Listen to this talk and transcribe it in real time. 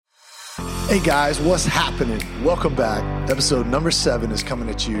Hey guys, what's happening? Welcome back. Episode number 7 is coming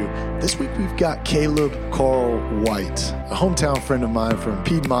at you. This week we've got Kaleb Carl White, a hometown friend of mine from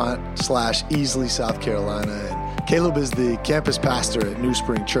Piedmont/Easley, South Carolina. And Kaleb is the campus pastor at New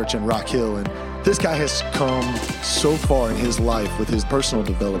Spring Church in Rock Hill. And this guy has come so far in his life with his personal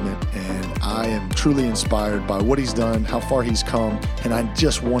development, and I am truly inspired by what he's done, how far he's come, and I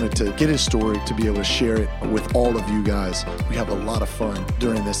just wanted to get his story to be able to share it with all of you guys. We have a lot of fun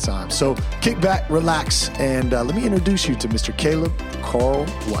during this time. So kick back, relax, and let me introduce you to Mr. Kaleb Carl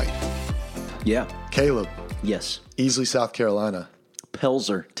White. Yeah. Kaleb. Yes. Easley, South Carolina.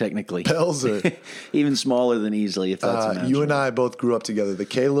 Pelzer, technically. Pelzer. Even smaller than Easley, if that's imaginable. You and I both grew up together. The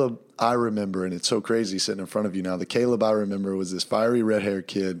Kaleb I remember, and it's so crazy sitting in front of you now, the Kaleb I remember was this fiery red-haired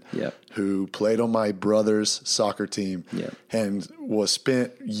kid who played on my brother's soccer team and was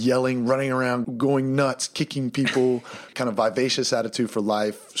spent yelling, running around, going nuts, kicking people, kind of vivacious attitude for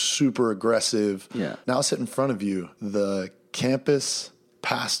life, super aggressive. Yeah. Now I sit in front of you, the campus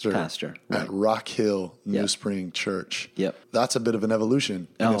pastor at Rock Hill New Spring Church. Yep. That's a bit of an evolution,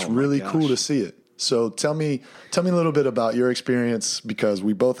 and it's really cool to see it. So tell me a little bit about your experience, because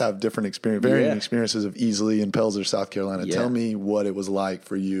we both have different varying experiences of Easley and Pelzer, South Carolina. Yeah. Tell me what it was like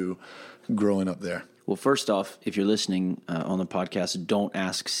for you growing up there. Well, first off, if you're listening on the podcast, don't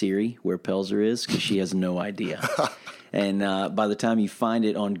ask Siri where Pelzer is, because she has no idea. And by the time you find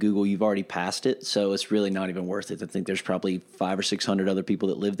it on Google, you've already passed it, so it's really not even worth it. I think there's probably 500 or 600 other people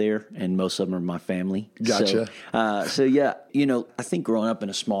that live there, and most of them are my family. Gotcha. So yeah, I think growing up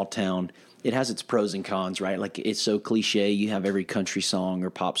in a small town, it has its pros and cons, right? Like, it's so cliche. You have every country song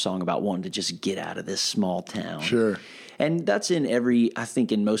or pop song about wanting to just get out of this small town. Sure. And that's I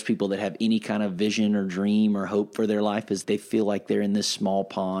think in most people that have any kind of vision or dream or hope for their life, is they feel like they're in this small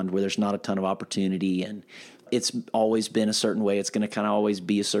pond where there's not a ton of opportunity, and it's always been a certain way. It's going to kind of always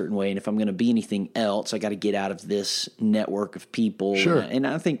be a certain way. And if I'm going to be anything else, I got to get out of this network of people. Sure. And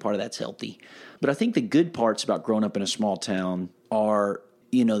I think part of that's healthy. But I think the good parts about growing up in a small town are,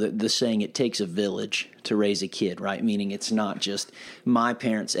 the saying, it takes a village to raise a kid, right? Meaning it's not just my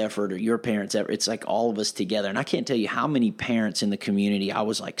parents' effort or your parents' effort. It's like all of us together. And I can't tell you how many parents in the community I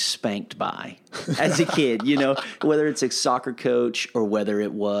was like spanked by as a kid, whether it's a soccer coach or whether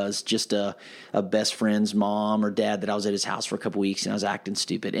it was just a best friend's mom or dad that I was at his house for a couple weeks and I was acting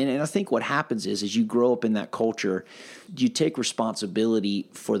stupid. And I think what happens is you grow up in that culture, you take responsibility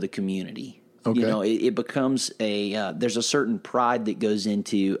for the community. Okay. It becomes there's a certain pride that goes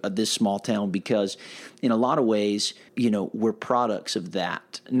into this small town, because in a lot of ways, we're products of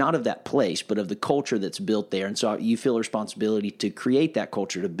that, not of that place, but of the culture that's built there. And so you feel a responsibility to create that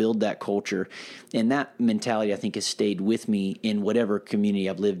culture, to build that culture. And that mentality, I think, has stayed with me in whatever community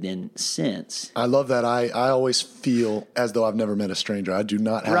I've lived in since. I love that. I always feel as though I've never met a stranger. I do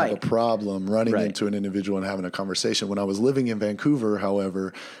not have a problem running into an individual and having a conversation. When I was living in Vancouver,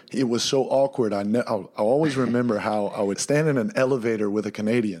 however, it was so awkward. I always remember how I would stand in an elevator with a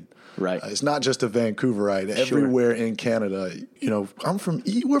Canadian. Right. It's not just a Vancouverite. Everywhere in Canada, we're from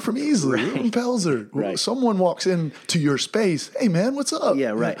Easley. We're from Pelzer. Right. Someone walks into your space. Hey, man, what's up?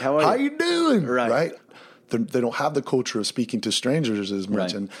 Yeah, right. How are you? How you doing? Right. They don't have the culture of speaking to strangers as much.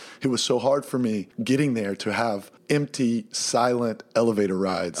 Right. And it was so hard for me getting there to have empty, silent elevator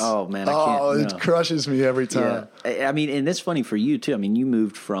rides. Oh, man, I can't. It crushes me every time. Yeah. I mean, and it's funny for you, too. I mean, you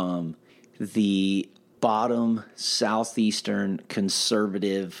moved from the bottom southeastern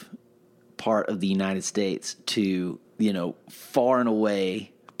conservative part of the United States to, far and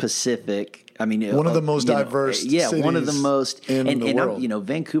away Pacific. I mean, one of the most diverse cities one of the most in the world.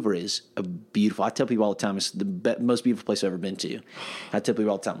 Vancouver is a beautiful. I tell people all the time, it's the most beautiful place I've ever been to. I tell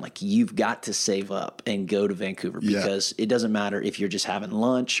people all the time, like, you've got to save up and go to Vancouver, because it doesn't matter if you're just having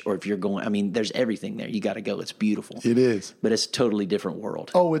lunch or if you're going. I mean, there's everything there. You got to go. It's beautiful. It is, but it's a totally different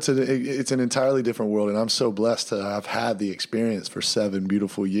world. Oh, it's an entirely different world, and I'm so blessed to have had the experience for 7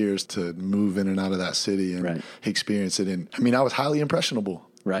 beautiful years to move in and out of that city and experience it. And I mean, I was highly impressionable.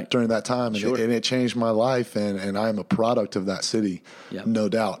 Right. During that time, and it changed my life, and I'm a product of that city, no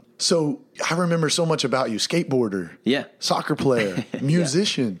doubt. So I remember so much about you: skateboarder, soccer player,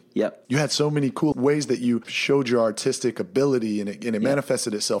 musician. Yep. You had so many cool ways that you showed your artistic ability, and it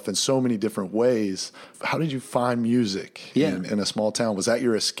manifested itself in so many different ways. How did you find music in a small town? Was that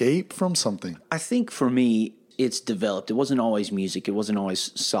your escape from something? I think for me, it's developed. It wasn't always music. It wasn't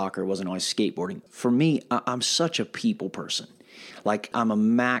always soccer. It wasn't always skateboarding. For me, I'm such a people person. Like, I'm a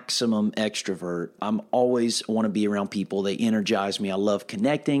maximum extrovert. I'm always want to be around people. They energize me. I love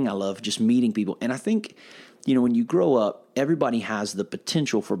connecting. I love just meeting people. And I think, when you grow up, everybody has the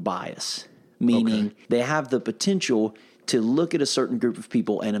potential for bias, meaning they have the potential to look at a certain group of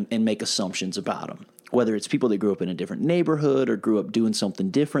people and make assumptions about them. Whether it's people that grew up in a different neighborhood or grew up doing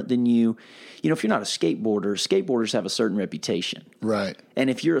something different than you. You know, if you're not a skateboarder, skateboarders have a certain reputation. Right. And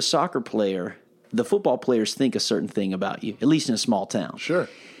if you're a soccer player, the football players think a certain thing about you, at least in a small town. Sure.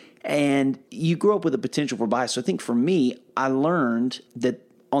 And you grow up with a potential for bias. So I think for me, I learned that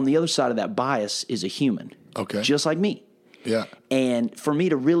on the other side of that bias is a human. Okay. Just like me. Yeah. And for me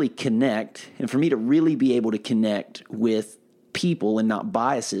to really connect and for me to really be able to connect with people and not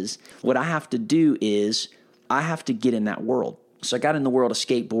biases, what I have to do is I have to get in that world. So I got in the world of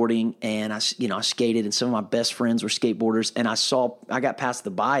skateboarding and I skated and some of my best friends were skateboarders and I got past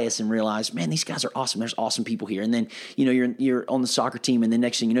the bias and realized, man, these guys are awesome. There's awesome people here. And then, you're on the soccer team and the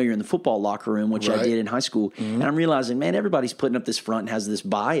next thing you know, you're in the football locker room, which I did in high school. Mm-hmm. And I'm realizing, man, everybody's putting up this front and has this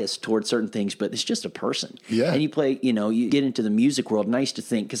bias towards certain things, but it's just a person. Yeah. And you play, you get into the music world. And I used to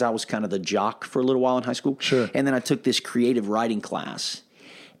think, because I was kind of the jock for a little while in high school. Sure. And then I took this creative writing class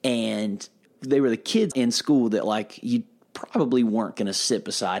and they were the kids in school that you probably weren't going to sit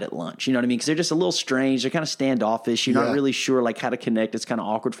beside at lunch. You know what I mean? Because they're just a little strange. They're kind of standoffish. You're not really sure how to connect. It's kind of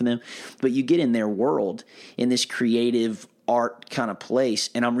awkward for them. But you get in their world, in this creative art kind of place,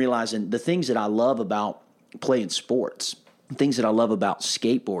 and I'm realizing the things that I love about playing sports, the things that I love about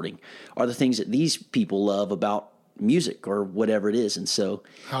skateboarding are the things that these people love about music or whatever it is. And so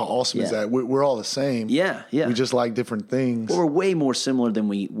how awesome is that? We're all the same. Yeah. We just like different things. We're way more similar than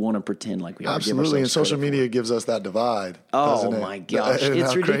we want to pretend like we are. Absolutely. And social media gives us that divide. Oh my gosh.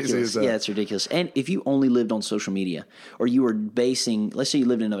 It's ridiculous. Crazy is that? Yeah, it's ridiculous. And if you only lived on social media or you were let's say you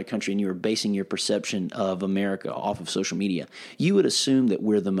lived in another country and you were basing your perception of America off of social media, you would assume that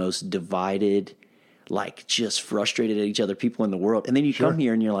we're the most divided, just frustrated at each other people in the world. And then you come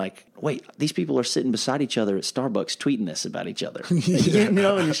here and you're like, wait, these people are sitting beside each other at Starbucks tweeting this about each other. And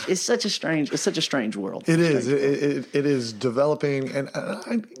it's such a strange world. It is. It is developing. And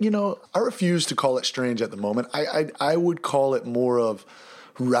I refuse to call it strange at the moment. I would call it more of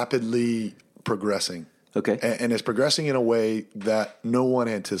rapidly progressing. Okay. And it's progressing in a way that no one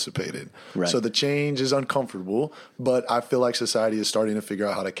anticipated. Right. So the change is uncomfortable, but I feel like society is starting to figure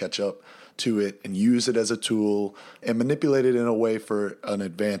out how to catch up to it and use it as a tool and manipulate it in a way for an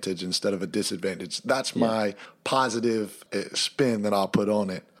advantage instead of a disadvantage. That's my positive spin that I'll put on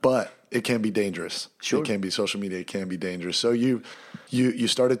it. But it can be dangerous. Sure. It can be social media. It can be dangerous. So you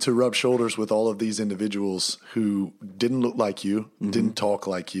started to rub shoulders with all of these individuals who didn't look like you, didn't talk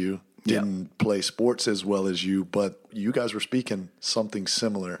like you, didn't play sports as well as you, but you guys were speaking something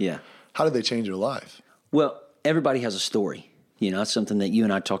similar. Yeah. How did they change your life? Well, everybody has a story. That's something that you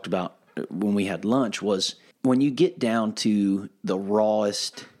and I talked about when we had lunch, was when you get down to the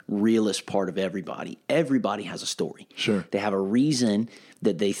rawest, realest part of everybody has a story. Sure. They have a reason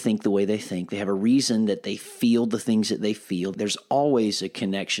that they think the way they think. They have a reason that they feel the things that they feel. There's always a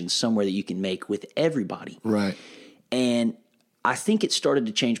connection somewhere that you can make with everybody. Right. And I think it started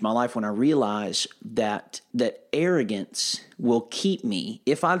to change my life when I realized that arrogance will keep me,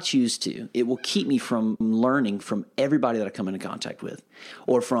 if I choose to, it will keep me from learning from everybody that I come into contact with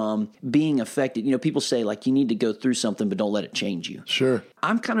or from being affected. People say you need to go through something, but don't let it change you. Sure.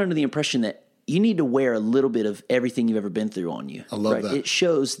 I'm kind of under the impression that you need to wear a little bit of everything you've ever been through on you. I love that. It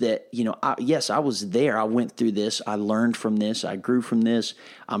shows that, yes, I was there. I went through this. I learned from this. I grew from this.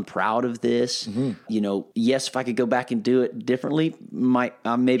 I'm proud of this. Mm-hmm. Yes, if I could go back and do it differently,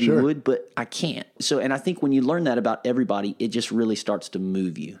 I maybe would, but I can't. So, and I think when you learn that about everybody, it just really starts to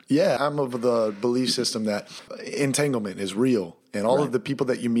move you. Yeah, I'm of the belief system that entanglement is real. And all of the people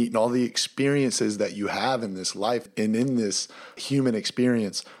that you meet and all the experiences that you have in this life and in this human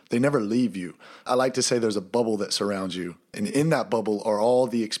experience, they never leave you. I like to say there's a bubble that surrounds you. And in that bubble are all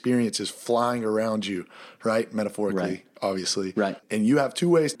the experiences flying around you, right? Metaphorically, obviously. Right. And you have two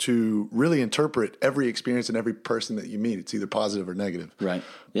ways to really interpret every experience and every person that you meet. It's either positive or negative. Right.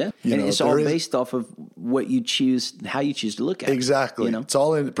 Yeah. And it's all based off of what you choose, how you choose to look at it. Exactly. It's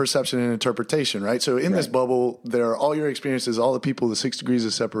all in perception and interpretation, right? So in this bubble, there are all your experiences, all the people, the 6 degrees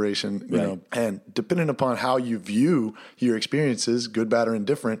of separation, you know, and depending upon how you view your experiences, good, bad, or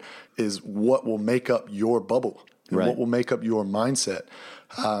indifferent, is what will make up your bubble. And what will make up your mindset.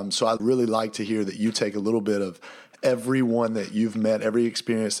 So I'd really like to hear that you take a little bit of everyone that you've met, every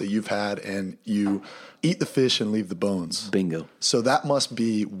experience that you've had, and you eat the fish and leave the bones. Bingo. So that must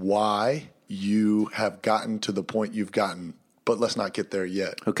be why you have gotten to the point you've gotten. But let's not get there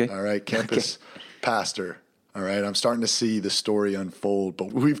yet. Okay. All right. Campus pastor. All right. I'm starting to see the story unfold,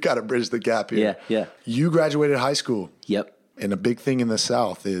 but we've got to bridge the gap here. Yeah. You graduated high school. Yep. And a big thing in the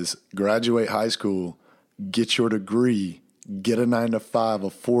South is graduate high school, get your degree, get a 9-to-5, a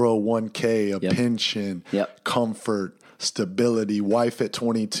 401k, a pension, comfort, stability, wife at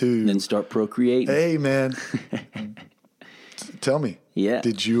 22. Then start procreating. Hey, man. Tell me. Yeah.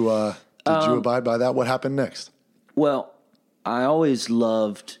 Did you abide by that? What happened next? Well, I always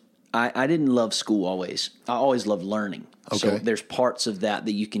loved, I didn't love school always. I always loved learning. Okay. So there's parts of that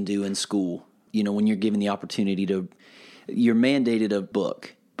you can do in school. You know, when you're given the opportunity you're mandated a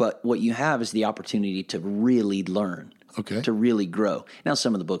book, but what you have is the opportunity to really learn. Okay. To really grow. Now,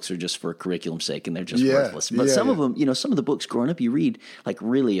 some of the books are just for curriculum's sake and they're just worthless. But some of them, you know, some of the books growing up you read like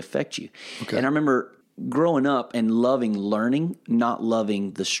really affect you. Okay. And I remember growing up and loving learning, not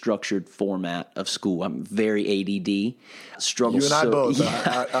loving the structured format of school. I'm very ADD. Struggle. You and I both.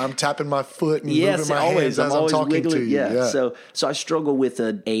 Yeah. I'm tapping my foot and moving my hands as I'm talking wiggling, to you. Yeah. So I struggle with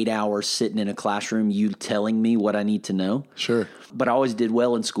an 8 hours sitting in a classroom, you telling me what I need to know. Sure. But I always did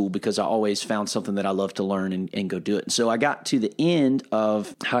well in school because I always found something that I loved to learn and go do it. And so I got to the end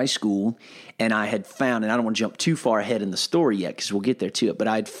of high school and I had found, and I don't want to jump too far ahead in the story yet because we'll get there to it, but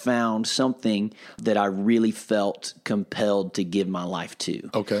I'd found something that I really felt compelled to give my life to.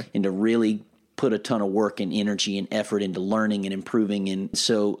 Okay. And to really put a ton of work and energy and effort into learning and improving. And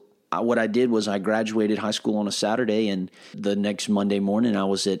so what I did was I graduated high school on a Saturday, and the next Monday morning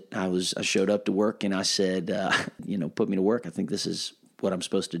I showed up to work and I said, put me to work. I think this is what I'm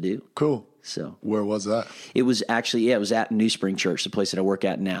supposed to do. Cool. So where was that? It was actually, it was at New Spring Church, the place that I work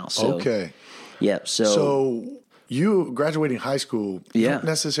at now. So, okay. Yeah. So you graduating high school, you Yeah. don't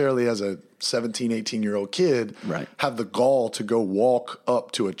necessarily as a 17, 18-year-old kid Right. have the gall to go walk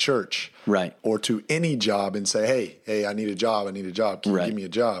up to a church Right. or to any job and say, hey, I need a job. Can you Right. give me a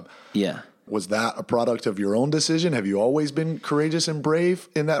job? Yeah. Was that a product of your own decision? Have you always been courageous and brave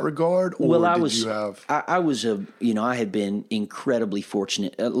in that regard? Or Well, I had been incredibly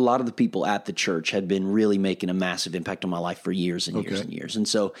fortunate. A lot of the people at the church had been really making a massive impact on my life for years and years and years. And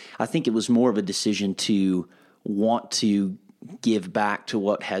so I think it was more of a decision to want to give back to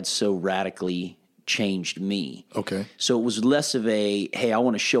what had so radically changed me. Okay. So it was less of a, hey, I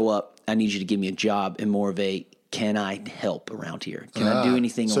want to show up, I need you to give me a job, and more of a, can I help around here? Can I do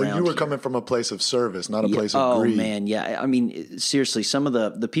anything around here? So you were coming from a place of service, not a place of greed. Oh, man, yeah. I mean, seriously, some of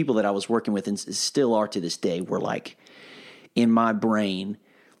the people that I was working with and still are to this day were like, in my brain,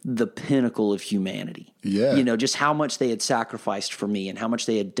 the pinnacle of humanity. Yeah. You know, just how much they had sacrificed for me and how much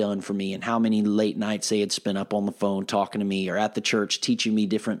they had done for me and how many late nights they had spent up on the phone talking to me or at the church teaching me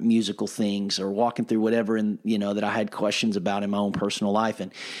different musical things or walking through whatever that I had questions about in my own personal life.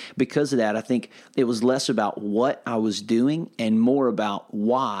 And because of that, I think it was less about what I was doing and more about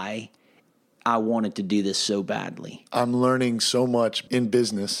why I wanted to do this so badly. I'm learning so much in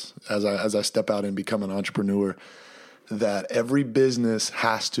business as I step out and become an entrepreneur that every business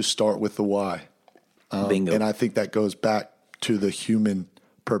has to start with the why. Bingo. And I think that goes back to the human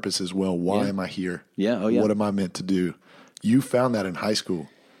purpose as well. Why am I here? Yeah. Oh, yeah. What am I meant to do? You found that in high school.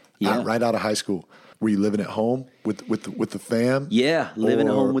 Yeah. Right out of high school. Were you living at home with the fam? Yeah, living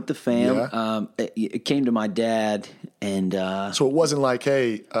at home with the fam. Yeah? It came to my dad, and so it wasn't like,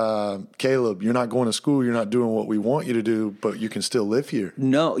 hey, Kaleb, you're not going to school, you're not doing what we want you to do, but you can still live here.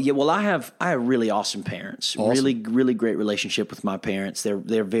 No, yeah. Well, I have really awesome parents. Awesome. Really great relationship with my parents.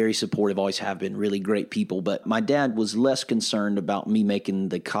 They're very supportive, always have been. Really great people. But my dad was less concerned about me making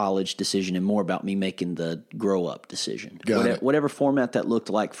the college decision and more about me making the grow up decision. Whatever format that looked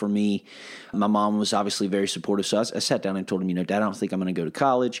like for me. My mom was obviously very supportive, so I sat down and told him, Dad, I don't think I'm going to go to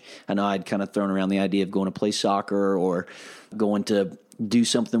college. I know I'd kind of thrown around the idea of going to play soccer or going to do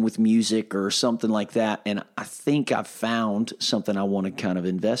something with music or something like that, and I think I found something I want to kind of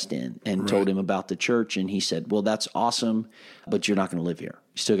invest in, and told him about the church, and he said, well, that's awesome, but you're not going to live here.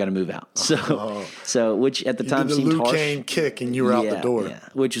 You still got to move out. So which at the time seemed harsh. You did a Luke Kane kick, and you were out the door. Yeah,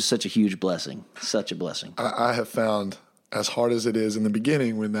 which is such a huge blessing. Such a blessing. I have found, as hard as it is in the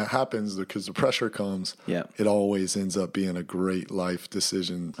beginning when that happens, because the pressure comes, it always ends up being a great life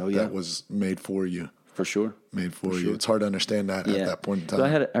decision that was made for you. For sure. Made for you. It's hard to understand that at that point in time. So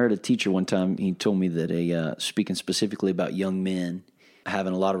I heard a teacher one time, he told me that speaking specifically about young men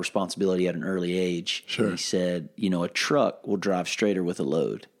having a lot of responsibility at an early age, he said, a truck will drive straighter with a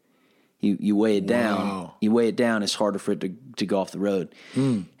load. You weigh it down. You weigh it down, it's harder for it to go off the road.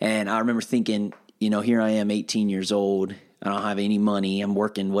 And I remember thinking, here I am, 18 years old. I don't have any money. I'm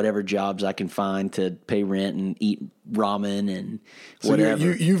working whatever jobs I can find to pay rent and eat ramen and whatever.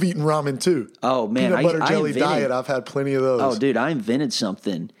 So you've eaten ramen too. Oh, man. Peanut butter jelly diet. I've had plenty of those. Oh, dude, I invented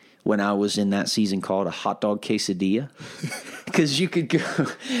something when I was in that season called a hot dog quesadilla. Because you could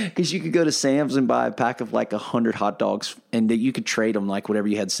go to Sam's and buy a pack of like 100 hot dogs, and you could trade them like whatever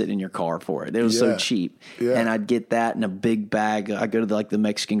you had sitting in your car for it. It was so cheap. Yeah. And I'd get that in a big bag. I'd go to the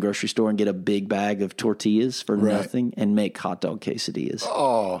Mexican grocery store and get a big bag of tortillas for nothing and make hot dog quesadillas.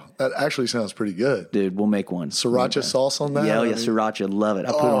 Oh, that actually sounds pretty good. Dude, we'll make one. Sriracha sauce on that? Yeah, sriracha. Love it.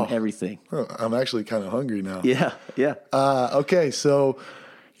 I put it on everything. I'm actually kind of hungry now. Yeah. Okay, so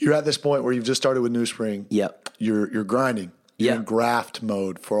you're at this point where you've just started with New Spring. Yep. You're grinding. You're in graft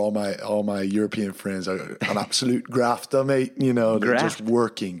mode for all my European friends. An absolute grafter, mate. They're just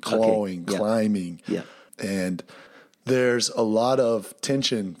working, clawing, climbing. Yeah. And there's a lot of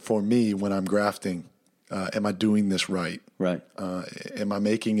tension for me when I'm grafting. Am I doing this right? Right. Am I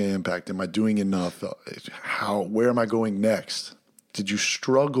making an impact? Am I doing enough? Where am I going next? Did you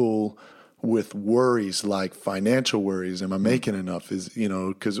struggle with worries like financial worries? Am I making enough?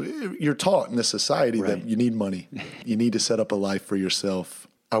 Because you're taught in this society that you need money. You need to set up a life for yourself.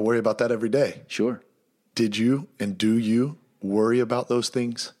 I worry about that every day. Sure. Did you and do you worry about those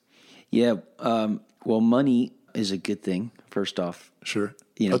things? Yeah. Well, money is a good thing, first off. Sure.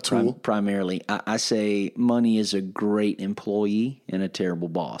 A tool. Primarily. I say money is a great employee and a terrible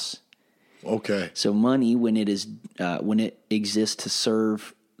boss. Okay. So money, when it exists to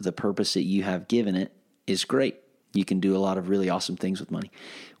serve the purpose that you have given it, is great. You can do a lot of really awesome things with money.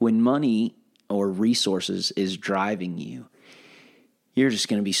 When money or resources is driving you, you're just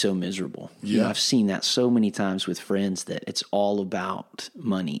going to be so miserable. Yeah. I've seen that so many times with friends that it's all about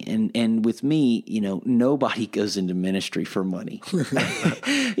money. And with me, nobody goes into ministry for money.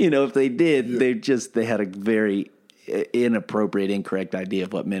 If they did, they had a very inappropriate, incorrect idea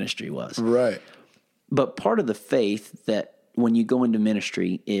of what ministry was. Right. But part of the faith that when you go into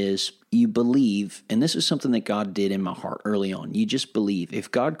ministry is you believe, and this is something that God did in my heart early on. You just believe, if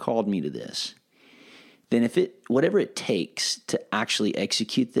God called me to this, then whatever it takes to actually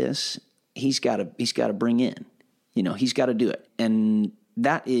execute this, he's got to bring in. He's got to do it. And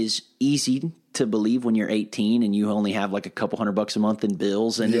that is easy to believe when you're 18 and you only have like a couple $100 a month in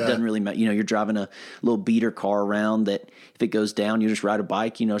bills, and it doesn't really matter. You're driving a little beater car around that if it goes down, you just ride a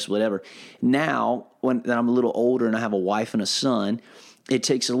bike, whatever. Now, when I'm a little older and I have a wife and a son, it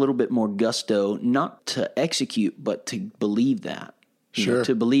takes a little bit more gusto, not to execute, but to believe that. Sure.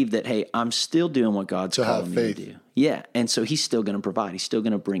 To believe that, hey, I'm still doing what God's calling me to do. Yeah. And so he's still going to provide. He's still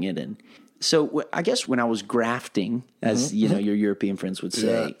going to bring it in. So I guess when I was grafting, as your European friends would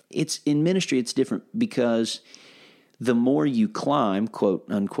say, it's in ministry, it's different because the more you climb, quote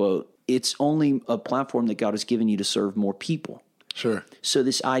unquote, it's only a platform that God has given you to serve more people. Sure. So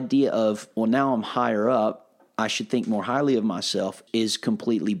this idea of, well, now I'm higher up, I should think more highly of myself, is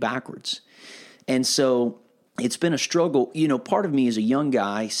completely backwards. And so it's been a struggle. Part of me as a young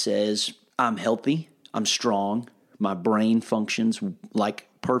guy says, I'm healthy, I'm strong, my brain functions like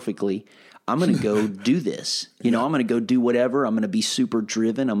perfectly. I'm going to go do this. I'm going to go do whatever. I'm going to be super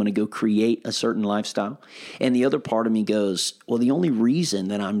driven. I'm going to go create a certain lifestyle. And the other part of me goes, well, the only reason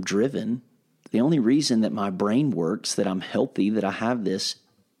that I'm driven, the only reason that my brain works, that I'm healthy, that I have this,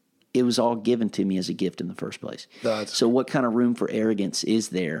 it was all given to me as a gift in the first place. So what kind of room for arrogance is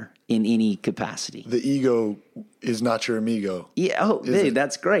there in any capacity? The ego is not your amigo. Yeah. Oh, hey,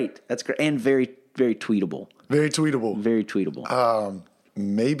 that's great. That's great. And very, very tweetable. Very tweetable. Very tweetable.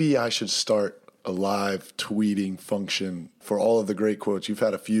 Maybe I should start a live tweeting function for all of the great quotes. You've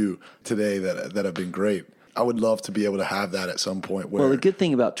had a few today that have been great. I would love to be able to have that at some point. Well, the good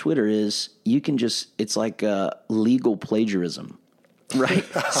thing about Twitter is you can it's like legal plagiarism. Right.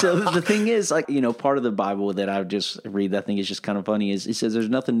 So the thing is, part of the Bible that I just read that I think is just kind of funny is it says there's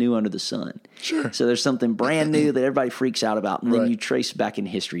nothing new under the sun. Sure. So there's something brand new that everybody freaks out about. And then you trace back in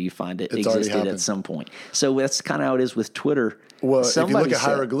history, you find it existed at some point. So that's kind of how it is with Twitter. Well, if you look at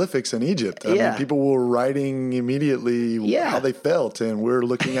hieroglyphics in Egypt, I mean, people were writing immediately how they felt, and we're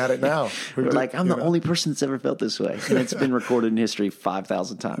looking at it now. We're like, I'm the only person that's ever felt this way. And it's been recorded in history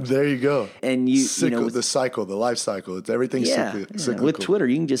 5,000 times. There you go. And the life cycle, it's everything cyclical. With Twitter,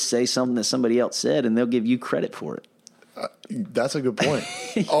 you can just say something that somebody else said, and they'll give you credit for it. That's a good point.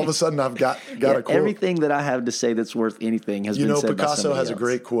 All of a sudden, I've got a quote. Everything that I have to say that's worth anything has been said by somebody else. Picasso has a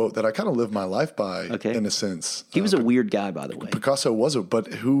great quote that I kind of live my life by, in a sense. He was a weird guy, by the way. Picasso but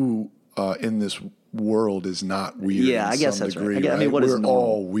who in this world is not weird? Yeah, I guess that's degree, right. I mean, we're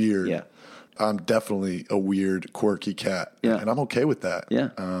all weird. Yeah. I'm definitely a weird, quirky cat, and I'm okay with that. Yeah.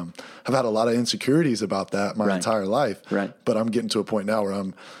 I've had a lot of insecurities about that my entire life, but I'm getting to a point now where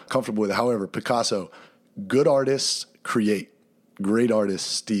I'm comfortable with it. However, Picasso, good artists create, great artists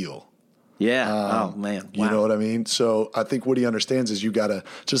steal. Yeah. Oh, man. Wow. You know what I mean? So I think what he understands is you got to,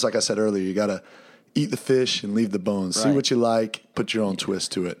 just like I said earlier, you got to eat the fish and leave the bones. See what you like, put your own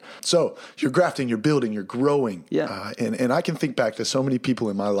twist to it. So you're grafting, you're building, you're growing. Yeah. And I can think back to so many people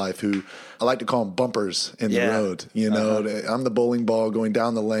in my life who I like to call them bumpers in the road. You know, I'm the bowling ball going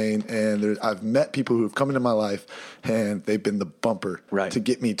down the lane, and I've met people who have come into my life, and they've been the bumper to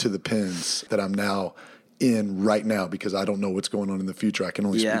get me to the pins that I'm now in right now, because I don't know what's going on in the future. I can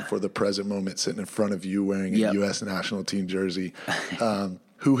only speak for the present moment, sitting in front of you wearing a U.S. national team jersey.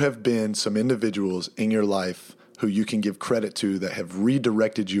 Who have been some individuals in your life who you can give credit to that have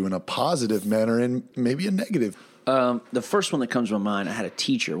redirected you in a positive manner and maybe a negative? The first one that comes to my mind, I had a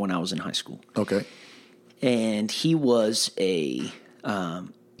teacher when I was in high school. Okay. And he was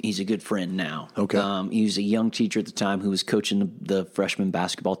he's a good friend now. Okay. He was a young teacher at the time who was coaching the freshman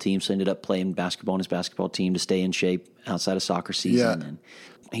basketball team, so ended up playing basketball on his basketball team to stay in shape outside of soccer season. Yeah. And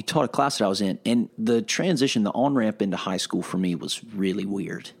he taught a class that I was in, and the transition, the on-ramp into high school for me was really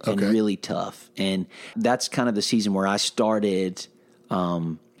weird and really tough. And that's kind of the season where I started,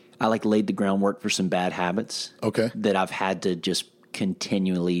 I laid the groundwork for some bad habits that I've had to just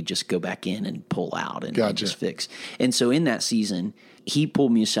continually just go back in and pull out and just fix. And so in that season, he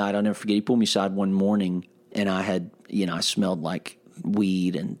pulled me aside. I'll never forget. He pulled me aside one morning, and I had, I smelled like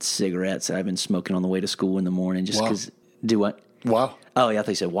weed and cigarettes that I'd been smoking on the way to school in the morning just because. Do what? Wow. Oh, yeah, I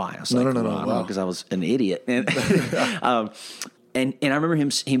thought you said why. I was no. Wow. Because I was an idiot. And, and I remember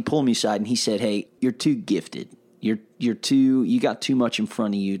him pulling me aside, and he said, "Hey, you're too gifted. You got too much in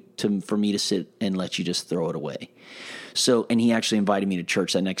front of you for me to sit and let you just throw it away." So, and he actually invited me to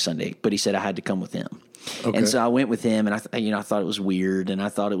church that next Sunday, but he said I had to come with him. Okay. And so I went with him, and I thought it was weird, and I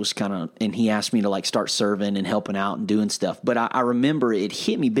thought it was kind of, and he asked me to start serving and helping out and doing stuff. But I remember it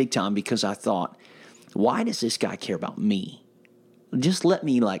hit me big time because I thought, why does this guy care about me? Just let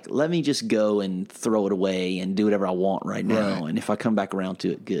me just go and throw it away and do whatever I want right now. Right. And if I come back around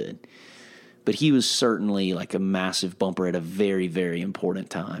to it, good. But he was certainly a massive bumper at a very, very important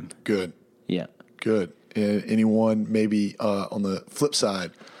time. Good. Yeah. Good. Anyone maybe on the flip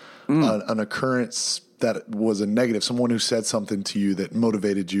side, an occurrence that was a negative, someone who said something to you that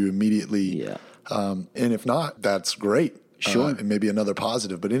motivated you immediately. Yeah. And if not, that's great. Sure. And maybe another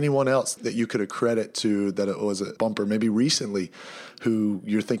positive. But anyone else that you could accredit to that it was a bumper, maybe recently, who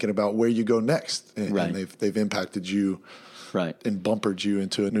you're thinking about where you go next, and they've impacted you and bumpered you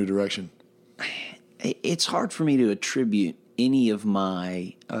into a new direction? It's hard for me to attribute any of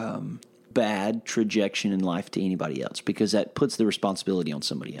my bad trajectory in life to anybody else, because that puts the responsibility on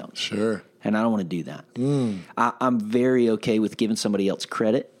somebody else. Sure. And I don't want to do that. I'm very okay with giving somebody else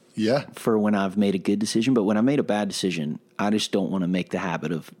credit. Yeah. For when I've made a good decision. But when I made a bad decision, I just don't want to make the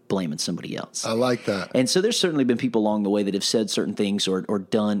habit of blaming somebody else. I like that. And so there's certainly been people along the way that have said certain things or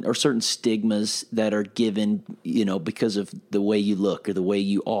done, or certain stigmas that are given, because of the way you look or the way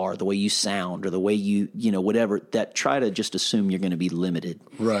you are, the way you sound or the way you whatever, that try to just assume you're going to be limited.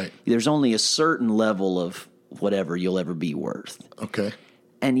 Right. There's only a certain level of whatever you'll ever be worth. Okay.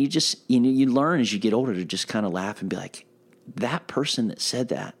 And you just, you learn as you get older to just kind of laugh and be like, that person that said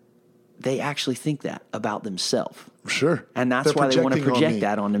that, they actually think that about themselves. Sure. And that's why they want to project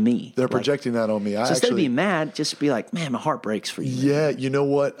that onto me. They're projecting that on me. So instead of being mad, just be like, man, my heart breaks for you. Yeah, you know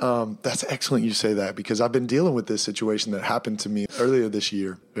what? That's excellent you say that, because I've been dealing with this situation that happened to me earlier this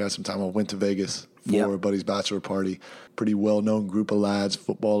year. We had some time. I went to Vegas for a buddy's bachelor party. Pretty well-known group of lads,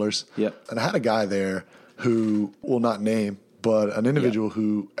 footballers. Yep. And I had a guy there who will not name, but an individual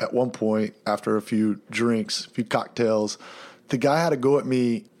who at one point, after a few drinks, a few cocktails, the guy had to go at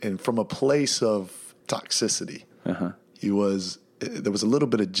me, and from a place of toxicity. There was a little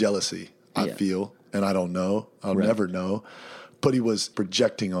bit of jealousy, I feel, and I don't know. I'll never know. But he was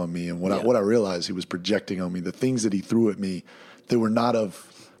projecting on me, and what I realized, he was projecting on me. The things that he threw at me, they were not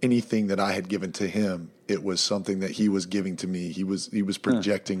of anything that I had given to him. It was something that he was giving to me. He was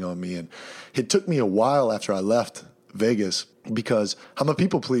projecting on me, and it took me a while after I left Vegas, because I'm a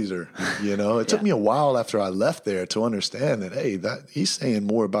people pleaser, It took me a while after I left there to understand that, hey, that he's saying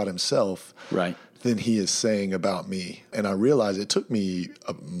more about himself than he is saying about me. And I realized it took me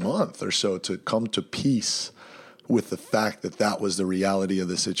a month or so to come to peace with the fact that that was the reality of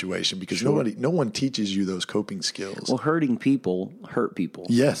the situation, because no one teaches you those coping skills. Well, hurting people hurt people.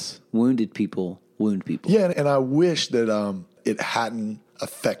 Yes. Wounded people wound people. Yeah, and I wish that it hadn't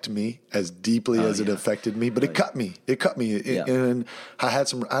affect me as deeply as it affected me, but it cut me. And I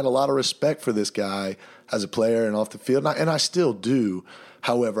had a lot of respect for this guy as a player and off the field, and I still do.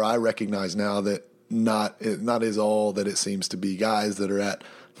 However, I recognize now that not is all that it seems to be. Guys that are at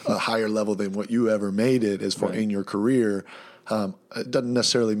a higher level than what you ever made it as far in your career, it doesn't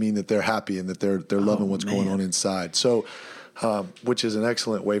necessarily mean that they're happy and that they're loving what's going on inside. So, which is an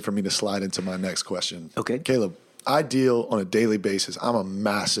excellent way for me to slide into my next question. Okay. Kaleb, I deal on a daily basis. I'm a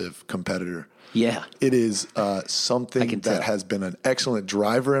massive competitor. Yeah. It is something that has been an excellent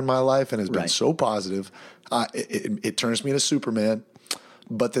driver in my life and has been so positive. It turns me into Superman.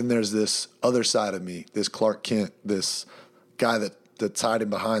 But then there's this other side of me, this Clark Kent, this guy that's hiding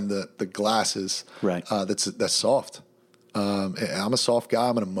behind the glasses. Right. That's soft. I'm a soft guy.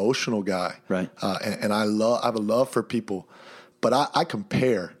 I'm an emotional guy. Right. And I have a love for people, but I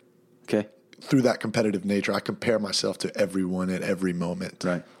compare. Okay. Through that competitive nature, I compare myself to everyone at every moment.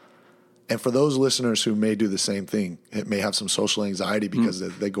 Right. And for those listeners who may do the same thing, it may have some social anxiety because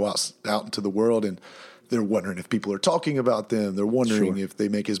they go out into the world and they're wondering if people are talking about them. They're wondering if they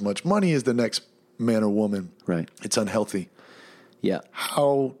make as much money as the next man or woman. Right. It's unhealthy. Yeah.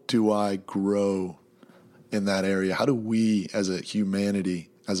 How do I grow in that area? How do we as a humanity,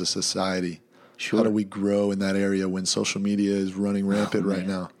 as a society, how do we grow in that area when social media is running rampant right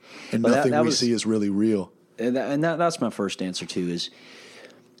now? And nothing we see is really real. And that's my first answer too is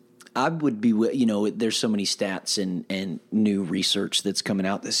I would be, there's so many stats and new research that's coming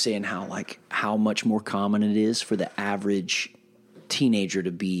out that's saying how much more common it is for the average teenager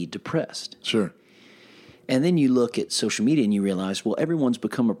to be depressed. Sure. And then you look at social media and you realize, well, everyone's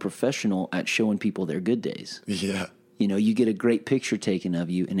become a professional at showing people their good days. Yeah. You get a great picture taken of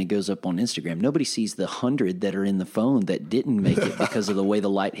you and it goes up on Instagram. Nobody sees the 100 that are in the phone that didn't make it because of the way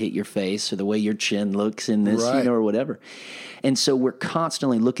the light hit your face or the way your chin looks in this, or whatever. And so we're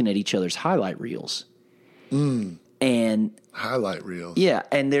constantly looking at each other's highlight reels. And highlight reels. Yeah.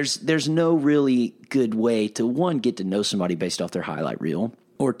 And there's no really good way to, one, get to know somebody based off their highlight reel,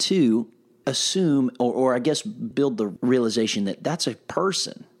 or two, assume or I guess build the realization that that's a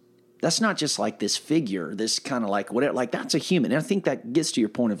person. That's not just like this figure, this kind of like whatever, like that's a human. And I think that gets to your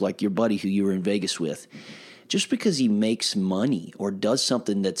point of like your buddy who you were in Vegas with. Just because he makes money or does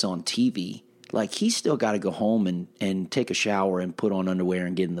something that's on TV, like he's still got to go home and take a shower and put on underwear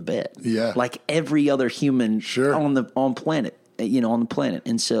and get in the bed. Yeah. Like every other human on the planet.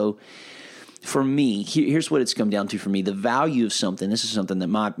 And so for me, here's what it's come down to for me. The value of something, this is something that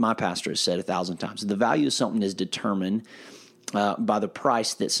my pastor has said 1,000 times. The value of something is determined by the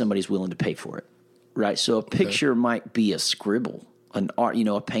price that somebody's willing to pay for it, right? So a picture might be a scribble, an art,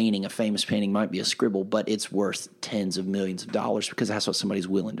 a painting, a famous painting might be a scribble, but it's worth tens of millions of dollars because that's what somebody's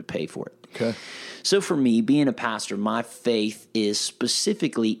willing to pay for it. Okay. So for me, being a pastor, my faith is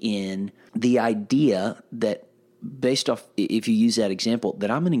specifically in the idea that based off, if you use that example, that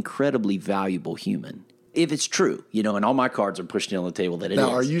I'm an incredibly valuable human. If it's true, and all my cards are pushed in on the table that it is. Now,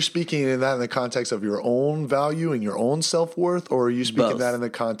 are you speaking in that in the context of your own value and your own self-worth, or are you speaking that in the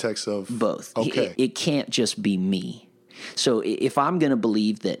context of... Both. Okay. It can't just be me. So if I'm going to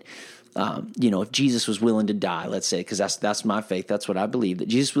believe that, if Jesus was willing to die, let's say, because that's my faith, that's what I believe, that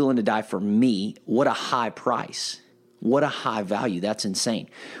Jesus was willing to die for me, what a high price, what a high value. That's insane.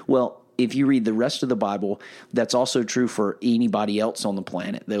 Well, if you read the rest of the Bible, that's also true for anybody else on the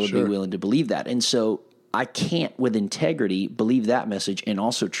planet that would be willing to believe that. And so I can't, with integrity, believe that message and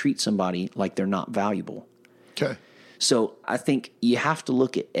also treat somebody like they're not valuable. Okay. So I think you have to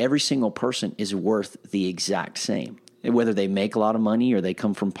look at every single person is worth the exact same. Whether they make a lot of money or they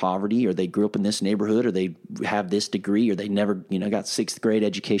come from poverty or they grew up in this neighborhood or they have this degree or they never, got 6th grade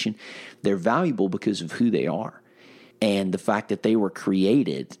education, they're valuable because of who they are and the fact that they were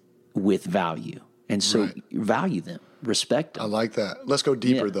created with value. And so value them. Respect them. I like that. Let's go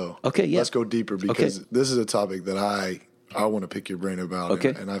deeper, though. Okay, yeah. Let's go deeper because this is a topic that I want to pick your brain about,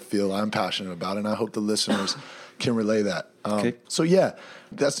 and I feel I'm passionate about, and I hope the listeners can relay that. So,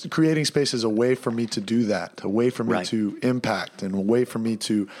 that's creating spaces a way for me to do that, a way for me to impact, and a way for me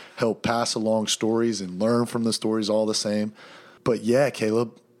to help pass along stories and learn from the stories all the same. But,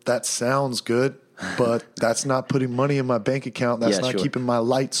 Kaleb, that sounds good. But that's not putting money in my bank account. That's not keeping my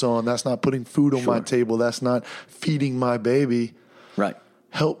lights on. That's not putting food on my table. That's not feeding my baby. Right.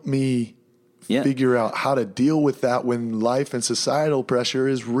 Help me figure out how to deal with that when life and societal pressure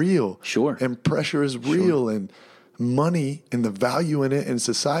is real. Sure. And pressure is real. And money and the value in it in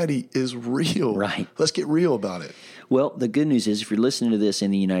society is real. Right. Let's get real about it. Well, the good news is if you're listening to this in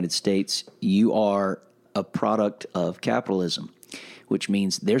the United States, you are a product of capitalism, which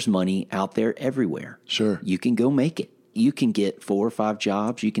means there's money out there everywhere. Sure. You can go make it. You can get 4 or 5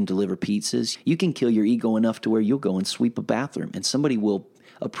 jobs. You can deliver pizzas. You can kill your ego enough to where you'll go and sweep a bathroom, and somebody will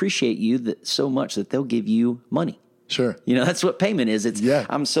appreciate you so much that they'll give you money. Sure. That's what payment is.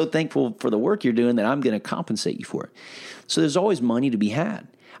 I'm so thankful for the work you're doing that I'm going to compensate you for it. So there's always money to be had.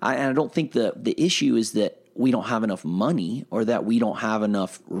 And I don't think the issue is that we don't have enough money or that we don't have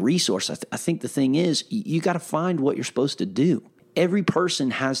enough resource. I think the thing is, you got to find what you're supposed to do. Every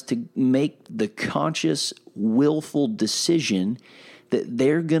person has to make the conscious, willful decision that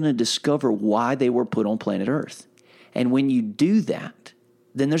they're going to discover why they were put on planet Earth. And when you do that,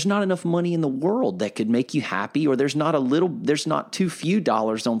 then there's not enough money in the world that could make you happy, or there's not too few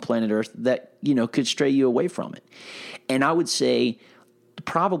dollars on planet Earth that, could stray you away from it. And I would say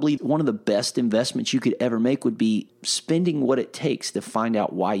probably one of the best investments you could ever make would be spending what it takes to find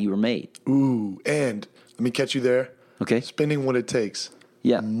out why you were made. Ooh, and let me catch you there. Okay. Spending what it takes.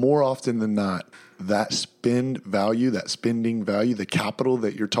 Yeah. More often than not, that spending value, the capital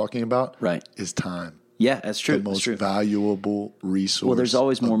that you're talking about, right, is time. Yeah, that's true. The most valuable resource. Well, there's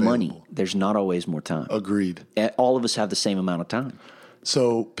always more available. money. There's not always more time. Agreed. All of us have the same amount of time.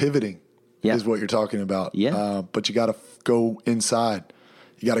 So pivoting is what you're talking about. Yeah. But you got to go inside.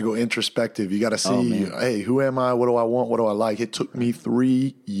 You got to go introspective. You got to see, hey, who am I? What do I want? What do I like? It took me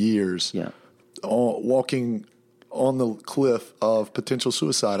 3 years walking on the cliff of potential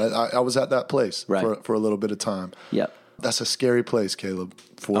suicide. I was at that place for a little bit of time. Yeah. That's a scary place, Caleb.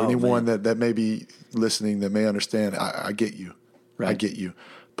 For anyone that may be listening that may understand, I get you. Right. I get you.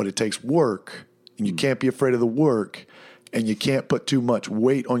 But it takes work, and you can't be afraid of the work, and you can't put too much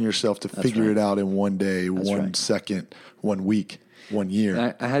weight on yourself to figure it out in one day, second, 1 week, 1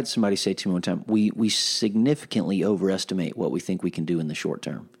 year. I had somebody say to me one time, we significantly overestimate what we think we can do in the short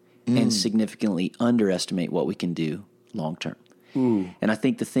term and significantly underestimate what we can do long term. Ooh. And I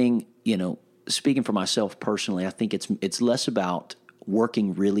think the thing, speaking for myself personally, I think it's less about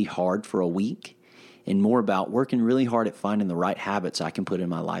working really hard for a week and more about working really hard at finding the right habits I can put in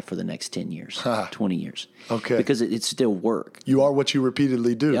my life for the next 10 years, 20 years. Okay. Because it's still work. You are what you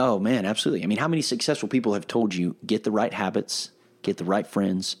repeatedly do. Oh, man, absolutely. I mean, how many successful people have told you, get the right habits, get the right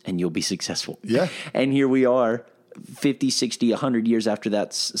friends, and you'll be successful? Yeah. And here we are, 50, 60, 100 years after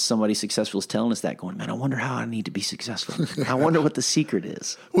that, somebody successful is telling us that, going, man, I wonder how I need to be successful. I wonder what the secret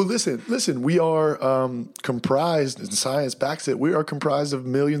is. Well, listen, we are comprised, and science backs it, we are comprised of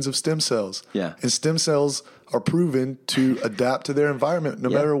millions of stem cells. Yeah. And stem cells are proven to adapt to their environment no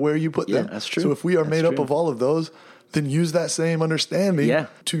matter where you put them. Yeah, that's true. So if we are made up of all of those, then use that same understanding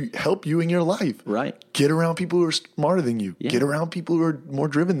to help you in your life. Right. Get around people who are smarter than you. Yeah. Get around people who are more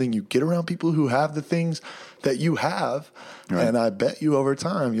driven than you. Get around people who have the things that you have. Right. And I bet you over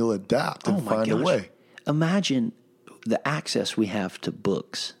time you'll adapt and find a way. Imagine the access we have to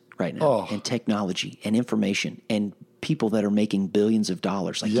books right now and technology and information and people that are making billions of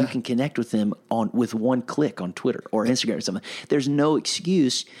dollars. Like you can connect with them with one click on Twitter or Instagram or something. There's no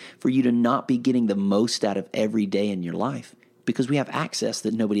excuse for you to not be getting the most out of every day in your life because we have access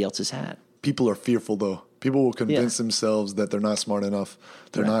that nobody else has had. People are fearful though. People will convince themselves that they're not smart enough.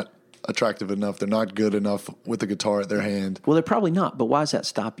 They're not attractive enough. They're not good enough with a guitar at their hand. Well, they're probably not, but why does that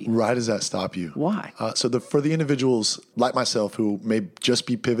stop you? Why does that stop you? Why? For the individuals like myself who may just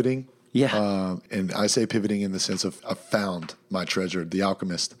be pivoting, and I say pivoting in the sense of I found my treasure, The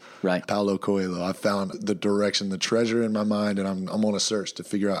Alchemist, right? Paulo Coelho. I found the direction, the treasure in my mind, and I'm on a search to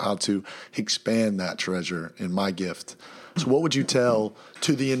figure out how to expand that treasure in my gift. So what would you tell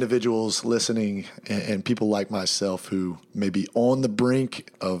to the individuals listening and people like myself who may be on the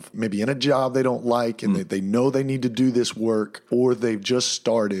brink of maybe in a job they don't like and they know they need to do this work, or they've just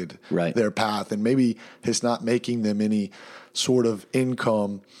started their path and maybe it's not making them any sort of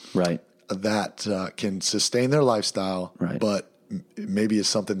income that can sustain their lifestyle, but maybe it's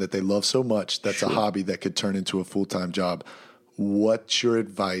something that they love so much that's a hobby that could turn into a full-time job. What's your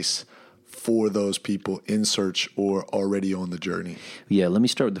advice for those people in search or already on the journey? Yeah, let me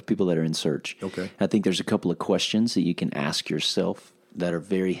start with the people that are in search. Okay. I think there's a couple of questions that you can ask yourself that are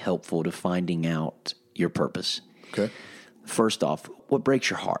very helpful to finding out your purpose. Okay. First off, what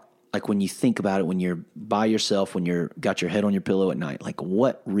breaks your heart? Like when you think about it, when you're by yourself, when you're got your head on your pillow at night, like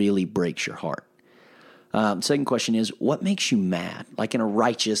what really breaks your heart? Second question is, what makes you mad? Like in a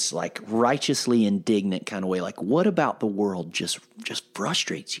righteously indignant kind of way. Like what about the world just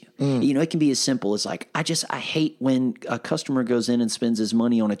frustrates you? It can be as simple as like, I hate when a customer goes in and spends his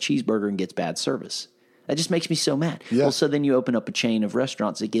money on a cheeseburger and gets bad service. That just makes me so mad. Yeah. Well, so then you open up a chain of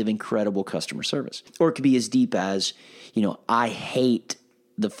restaurants that give incredible customer service. Or it could be as deep as, I hate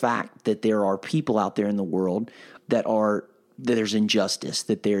the fact that there are people out there in the world that there's injustice,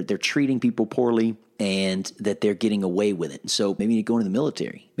 that they're treating people poorly, and that they're getting away with it. So maybe you need to go into the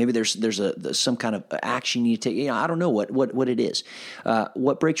military. Maybe there's some kind of action you need to take. I don't know what it is.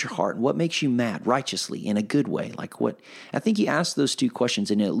 What breaks your heart and what makes you mad righteously in a good way? Like what? I think you ask those two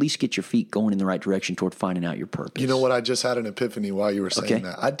questions and at least get your feet going in the right direction toward finding out your purpose. You know what? I just had an epiphany while you were saying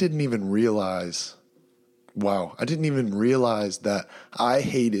that. I didn't even realize wow, I didn't even realize that I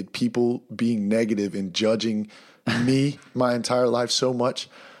hated people being negative and judging me my entire life so much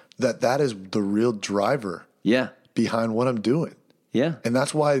that is the real driver behind what I'm doing. Yeah. And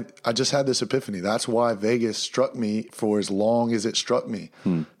that's why I just had this epiphany. That's why Vegas struck me for as long as it struck me,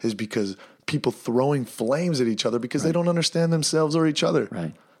 is because people throwing flames at each other because they don't understand themselves or each other.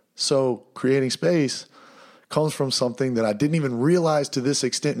 Right. So creating space comes from something that I didn't even realize to this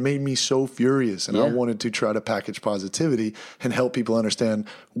extent made me so furious. And I wanted to try to package positivity and help people understand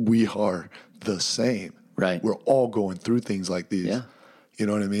we are the same. Right. We're all going through things like these. Yeah. You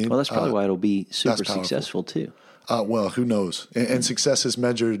know what I mean? Well, that's probably why it'll be super powerful. Successful too. Well, who knows? And success is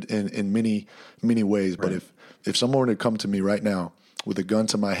measured in many, many ways. But if someone were to come to me right now with a gun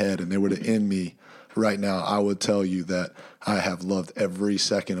to my head and they were to end me right now, I would tell you that I have loved every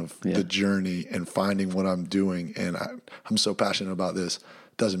second of the journey and finding what I'm doing. And I'm so passionate about this.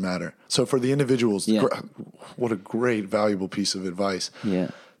 Doesn't matter. So for the individuals, what a great, valuable piece of advice. Yeah.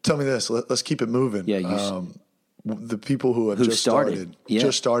 Tell me this. Let's keep it moving. Yeah. The people who just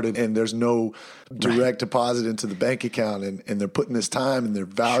started, and there's no direct deposit into the bank account, and they're putting this time and their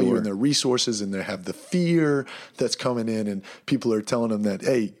value and their resources, and they have the fear that's coming in, and people are telling them that,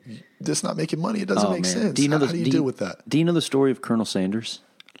 hey, this is not making money. It doesn't make sense. How do you deal with that? Do you know the story of Colonel Sanders?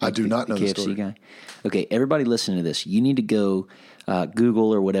 I do not know the KFC story. Guy. Okay, everybody listening to this, you need to go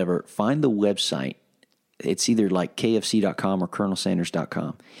Google or whatever, find the website. It's either like KFC.com or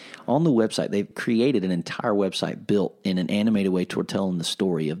ColonelSanders.com. On the website, they've created an entire website built in an animated way toward telling the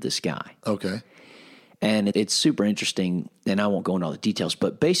story of this guy. Okay. And it's super interesting, and I won't go into all the details,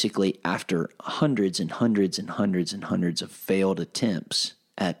 but basically after hundreds and hundreds and hundreds and hundreds of failed attempts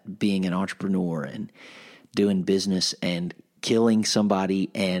at being an entrepreneur and doing business and killing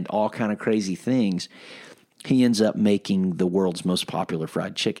somebody and all kind of crazy things, he ends up making the world's most popular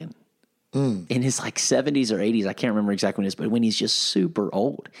fried chicken. In his like 70s or 80s, I can't remember exactly when it is, but when he's just super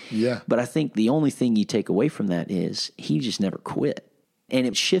old. Yeah. But I think the only thing you take away from that is he just never quit. And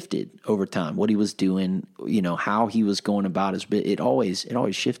it shifted over time, what he was doing, you know, how he was going about his bit. It always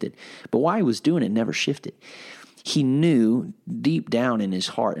shifted. But why he was doing it never shifted. He knew deep down in his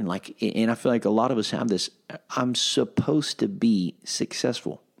heart, and I feel like a lot of us have this, I'm supposed to be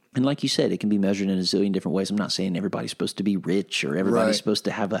successful. And like you said, it can be measured in a zillion different ways. I'm not saying everybody's supposed to be rich or everybody's supposed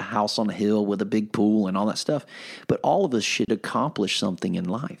to have a house on a hill with a big pool and all that stuff. But all of us should accomplish something in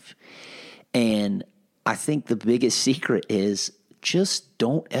life. And I think the biggest secret is just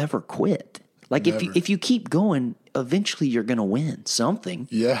don't ever quit. Like if you keep going, eventually you're going to win something.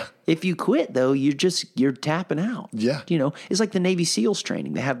 Yeah. If you quit though, you're tapping out. Yeah. You know, it's like the Navy SEALs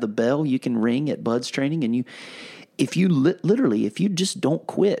training. They have the bell you can ring at BUD/S training, and if you literally, if you just don't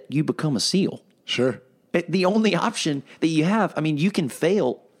quit, you become a SEAL. Sure. The only option that you have, I mean, you can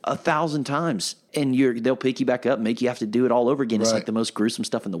fail 1,000 times and they'll pick you back up and make you have to do it all over again. It's like the most gruesome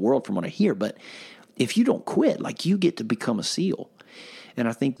stuff in the world from what I hear. But if you don't quit, like you get to become a SEAL. And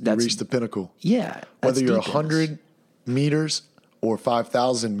I think that's... You reach the pinnacle. Yeah. Whether you're 100 meters or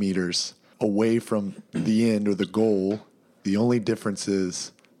 5,000 meters away from the end or the goal, the only difference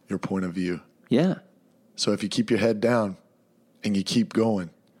is your point of view. Yeah. So if you keep your head down and you keep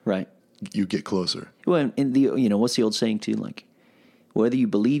going, right, you get closer. Well, and what's the old saying too? Like, whether you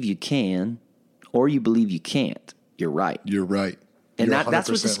believe you can or you believe you can't, you're right. You're right. And that's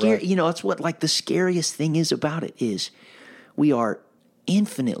what the scary. Right. That's what like the scariest thing is about it is we are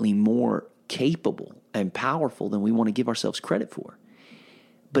infinitely more capable and powerful than we want to give ourselves credit for.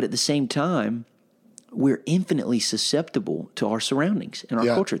 But at the same time, we're infinitely susceptible to our surroundings and our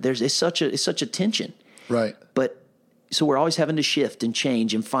culture. It's such a tension. Right. But so we're always having to shift and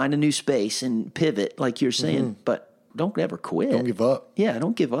change and find a new space and pivot, like you're saying, but don't ever quit. Don't give up. Yeah,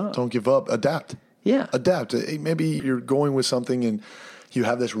 don't give up. Don't give up. Adapt. Yeah. Adapt. Maybe you're going with something and you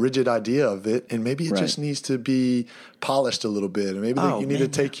have this rigid idea of it, and maybe it just needs to be polished a little bit. And maybe you need to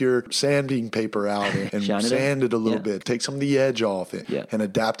take your sanding paper out and sand it a little bit, take some of the edge off it, and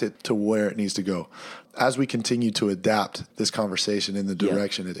adapt it to where it needs to go. As we continue to adapt this conversation in the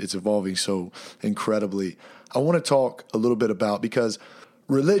direction it's evolving so incredibly, I want to talk a little bit about, because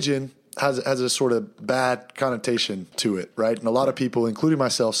religion has a sort of bad connotation to it, right? And a lot of people, including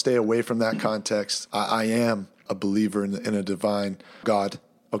myself, stay away from that context. I am a believer in a divine God.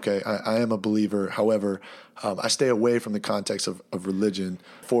 Okay, I am a believer. However, I stay away from the context of religion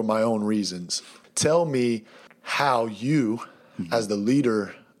for my own reasons. Tell me how you, as the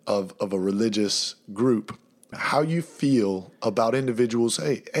leader of a religious group, how you feel about individuals.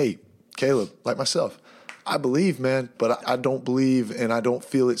 Hey, Kaleb, like myself, I believe, man, but I don't believe and I don't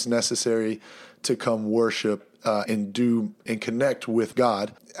feel it's necessary to come worship and do and connect with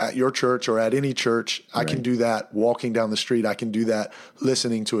God at your church or at any church. I can do that walking down the street. I can do that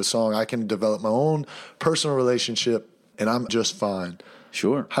listening to a song. I can develop my own personal relationship, and I'm just fine.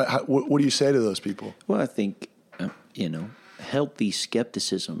 Sure. What do you say to those people? Well, I think, healthy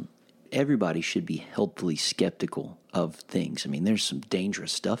skepticism, everybody should be healthily skeptical of things. I mean, there's some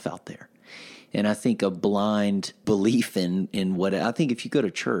dangerous stuff out there. And I think a blind belief in what, I think if you go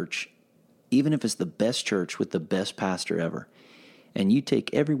to church, even if it's the best church with the best pastor ever, and you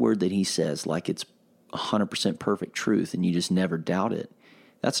take every word that he says like it's 100% perfect truth and you just never doubt it,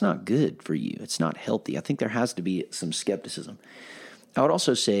 that's not good for you. It's not healthy. I think there has to be some skepticism. I would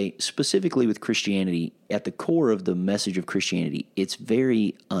also say, specifically with Christianity, at the core of the message of Christianity, it's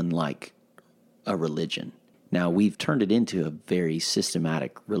very unlike a religion. Now, we've turned it into a very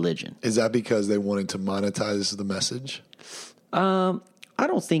systematic religion. Is that because they wanted to monetize the message? I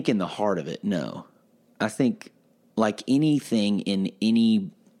don't think in the heart of it, no. I think like anything in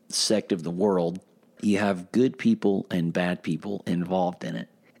any sect of the world, you have good people and bad people involved in it.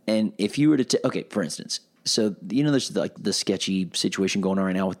 And if you were to okay, for instance, so, there's like the sketchy situation going on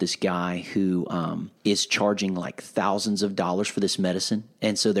right now with this guy who is charging like thousands of dollars for this medicine.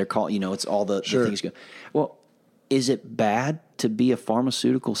 And so they're calling, it's all the things go. Well, is it bad to be a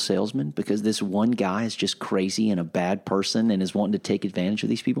pharmaceutical salesman because this one guy is just crazy and a bad person and is wanting to take advantage of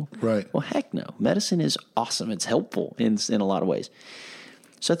these people? Right. Well, heck no. Medicine is awesome. It's helpful in a lot of ways.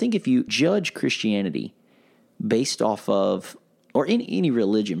 So I think if you judge Christianity based off of, or any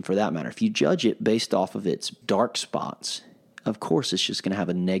religion for that matter, if you judge it based off of its dark spots, of course it's just going to have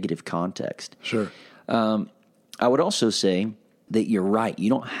a negative context. Sure. I would also say that you're right. You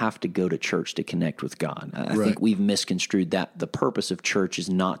don't have to go to church to connect with God. I think we've misconstrued that. The purpose of church is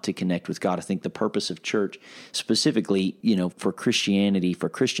not to connect with God. I think the purpose of church, specifically, for Christianity, for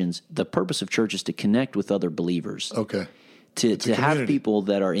Christians, the purpose of church is to connect with other believers. Okay. To have people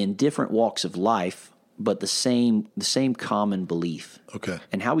that are in different walks of life, but the same common belief. Okay.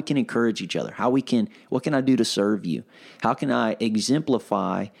 And how we can encourage each other. What can I do to serve you? How can I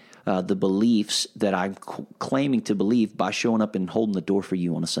exemplify the beliefs that I'm claiming to believe by showing up and holding the door for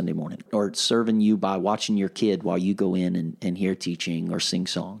you on a Sunday morning, or serving you by watching your kid while you go in and hear teaching or sing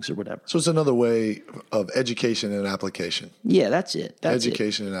songs or whatever. So it's another way of education and application. Yeah, that's it.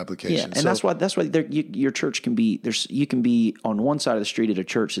 Education and application. Yeah, and that's why your church can be you can be on one side of the street at a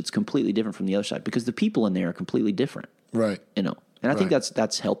church that's completely different from the other side because the people in there are completely different. Right. And I think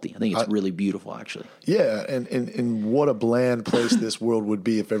that's healthy. I think it's really beautiful, actually. Yeah, and what a bland place this world would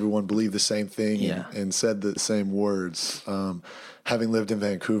be if everyone believed the same thing and said the same words. Having lived in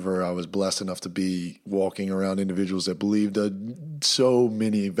Vancouver, I was blessed enough to be walking around individuals that believed so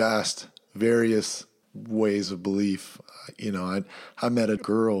many vast, various ways of belief. I met a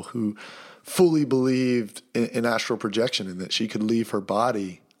girl who fully believed in astral projection and that she could leave her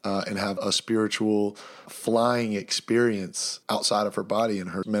body and have a spiritual flying experience outside of her body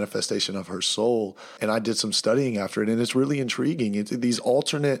and her manifestation of her soul. And I did some studying after it, and it's really intriguing. It's these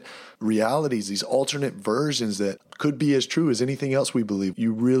alternate realities, these alternate versions that could be as true as anything else we believe.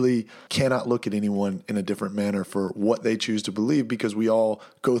 You really cannot look at anyone in a different manner for what they choose to believe because we all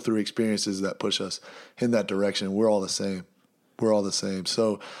go through experiences that push us in that direction. We're all the same. We're all the same.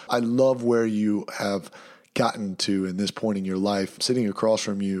 So I love where you have gotten to in this point in your life, sitting across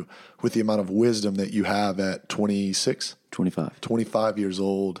from you with the amount of wisdom that you have at 25 years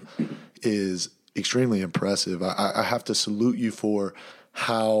old is extremely impressive. I have to salute you for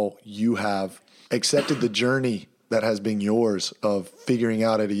how you have accepted the journey that has been yours of figuring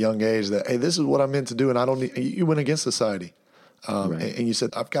out at a young age that, hey, this is what I'm meant to do. And I don't need, you went against society. And you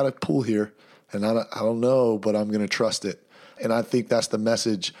said, I've got a pull here and I don't know, but I'm going to trust it. And I think that's the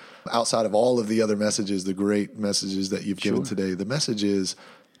message outside of all of the other messages, the great messages that you've given today. The message is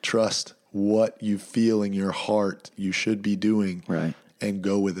trust what you feel in your heart you should be doing and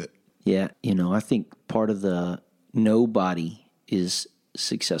go with it. Yeah. I think part of nobody is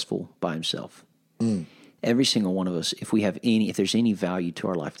successful by himself. Every single one of us, if there's any value to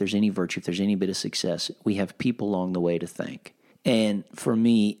our life, if there's any virtue, if there's any bit of success, we have people along the way to thank. And for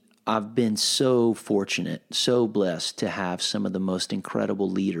me, I've been so fortunate, so blessed to have some of the most incredible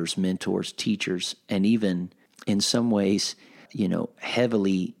leaders, mentors, teachers, and even in some ways,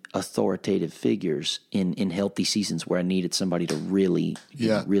 heavily authoritative figures in healthy seasons where I needed somebody to really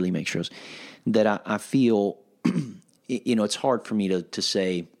make sure that I feel, it's hard for me to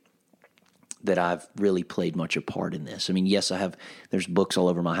say that I've really played much a part in this. I mean, yes, there's books all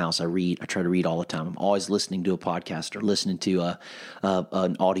over my house. I try to read all the time. I'm always listening to a podcast or listening to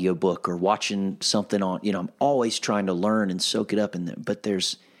an audio book or watching something on, I'm always trying to learn and soak it up. But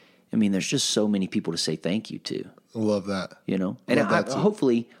there's I mean, there's just so many people to say thank you to. Love that. You know, and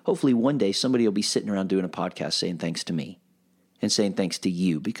hopefully one day somebody will be sitting around doing a podcast saying thanks to me and saying thanks to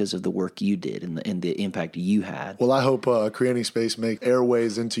you because of the work you did and the impact you had. Well, I hope Creating Space make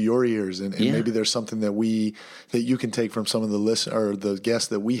airways into your ears, and maybe there's something that you can take from some of the guests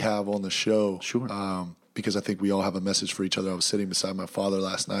that we have on the show. Sure. Because I think we all have a message for each other. I was sitting beside my father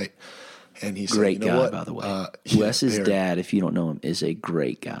last night, and he said, great you know guy, what? By the way. Wes's dad, if you don't know him, is a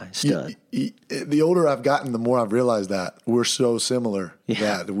great guy. Stud. The older I've gotten, the more I've realized that we're so similar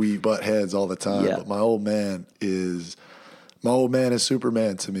that we butt heads all the time. Yeah. But my old man is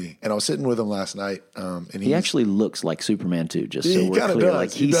Superman to me. And I was sitting with him last night, and he actually looks like Superman too. Just so he we're clear,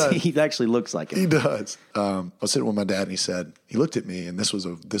 does. like he actually looks like him. He does. I was sitting with my dad, and he looked at me, and this was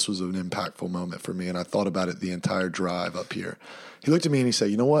an impactful moment for me. And I thought about it the entire drive up here. He looked at me and he said,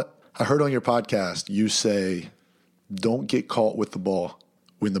 "You know what? I heard on your podcast you say, don't get caught with the ball.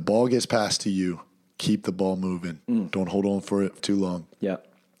 When the ball gets passed to you, keep the ball moving. Don't hold on for it too long." Yeah.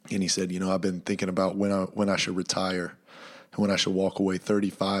 And he said, I've been thinking about when I should retire and when I should walk away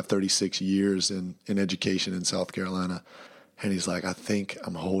 35, 36 years in education in South Carolina. And he's like, I think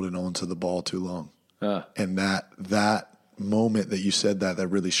I'm holding on to the ball too long. And that moment that you said that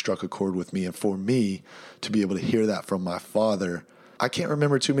really struck a chord with me. And for me to be able to hear that from my father, I can't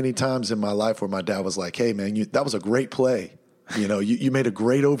remember too many times in my life where my dad was like, hey, man, that was a great play. You made a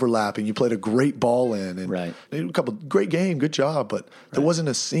great overlap and you played a great ball in. And right. a couple great game, good job. But there wasn't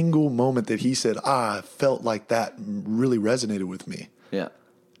a single moment that he said, I felt like that really resonated with me. Yeah.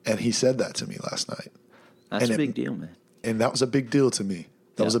 And he said that to me last night. That's a big deal, man. And that was a big deal to me.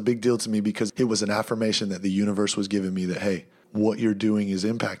 That was a big deal to me because it was an affirmation that the universe was giving me that, hey, what you're doing is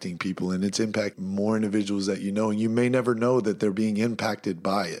impacting people and it's impacting more individuals that you know. And you may never know that they're being impacted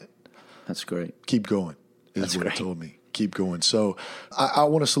by it. That's great. Keep going is That's what great. it told me. Keep going. So I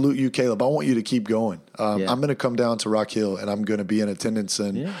want to salute you, Kaleb. I want you to keep going. I'm going to come down to Rock Hill and I'm going to be in attendance.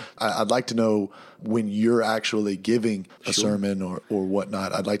 And I'd like to know when you're actually giving a sermon or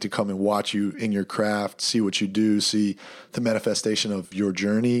whatnot. I'd like to come and watch you in your craft, see what you do, see the manifestation of your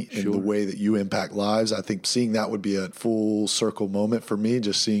journey and the way that you impact lives. I think seeing that would be a full circle moment for me,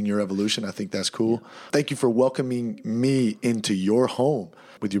 just seeing your evolution. I think that's cool. Thank you for welcoming me into your home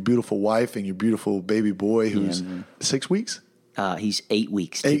with your beautiful wife and your beautiful baby boy who's 6 weeks? He's 8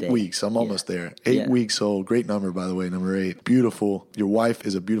 weeks today. 8 weeks. I'm almost there. 8 weeks old. Great number, by the way, number 8. Beautiful. Your wife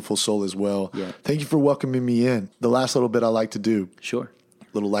is a beautiful soul as well. Yeah. Thank you for welcoming me in. The last little bit I like to do. Sure.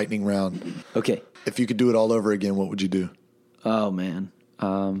 Little lightning round. Okay. If you could do it all over again, what would you do? Oh, man.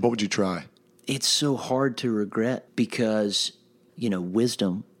 What would you try? It's so hard to regret because,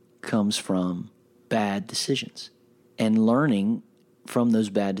 wisdom comes from bad decisions and learning from those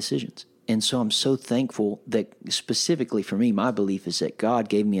bad decisions. And so I'm so thankful that specifically for me, my belief is that God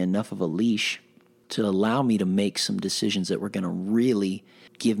gave me enough of a leash to allow me to make some decisions that were going to really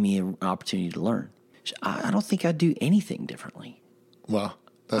give me an opportunity to learn. So I don't think I'd do anything differently. Wow.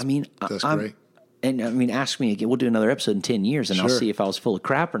 That's great. And ask me again. We'll do another episode in 10 years and I'll see if I was full of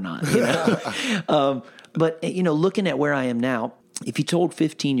crap or not. But looking at where I am now, if you told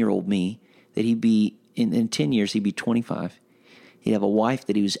 15-year-old me that he'd be, in 10 years, he'd be 25, he'd have a wife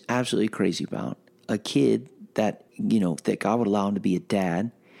that he was absolutely crazy about, a kid that, that God would allow him to be a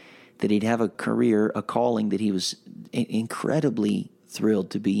dad, that he'd have a career, a calling that he was incredibly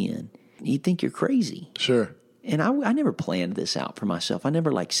thrilled to be in. You'd think you're crazy. Sure. And I never planned this out for myself. I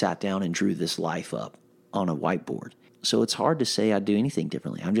never sat down and drew this life up on a whiteboard. So it's hard to say I'd do anything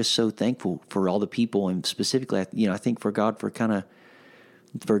differently. I'm just so thankful for all the people, and specifically, I think for God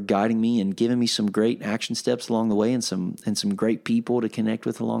for guiding me and giving me some great action steps along the way and some great people to connect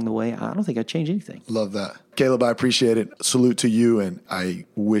with along the way. I don't think I'd change anything. Love that. Kaleb, I appreciate it. Salute to you, and I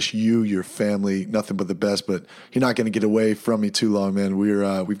wish you, your family, nothing but the best, but you're not going to get away from me too long, man.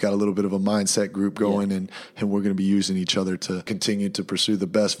 We've got a little bit of a mindset group going, and we're going to be using each other to continue to pursue the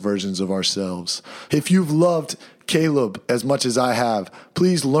best versions of ourselves. If you've loved Kaleb as much as I have,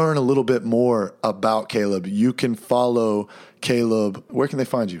 please learn a little bit more about Kaleb. You can follow Kaleb. Where can they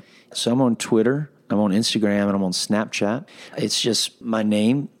find you? So I'm on Twitter, I'm on Instagram, and I'm on Snapchat. It's just my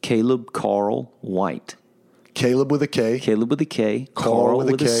name, Kaleb Carl White. Kaleb with a K. Kaleb with a K. Carl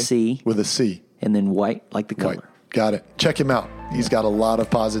with a C. With a C. And then White, like the color. White. Got it. Check him out. He's got a lot of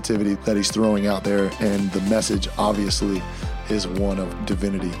positivity that he's throwing out there, and the message obviously is one of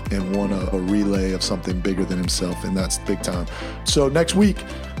divinity and one of a relay of something bigger than himself, and that's big time. So next week,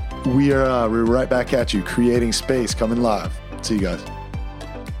 we're right back at you, Creating Space, coming live. See you guys.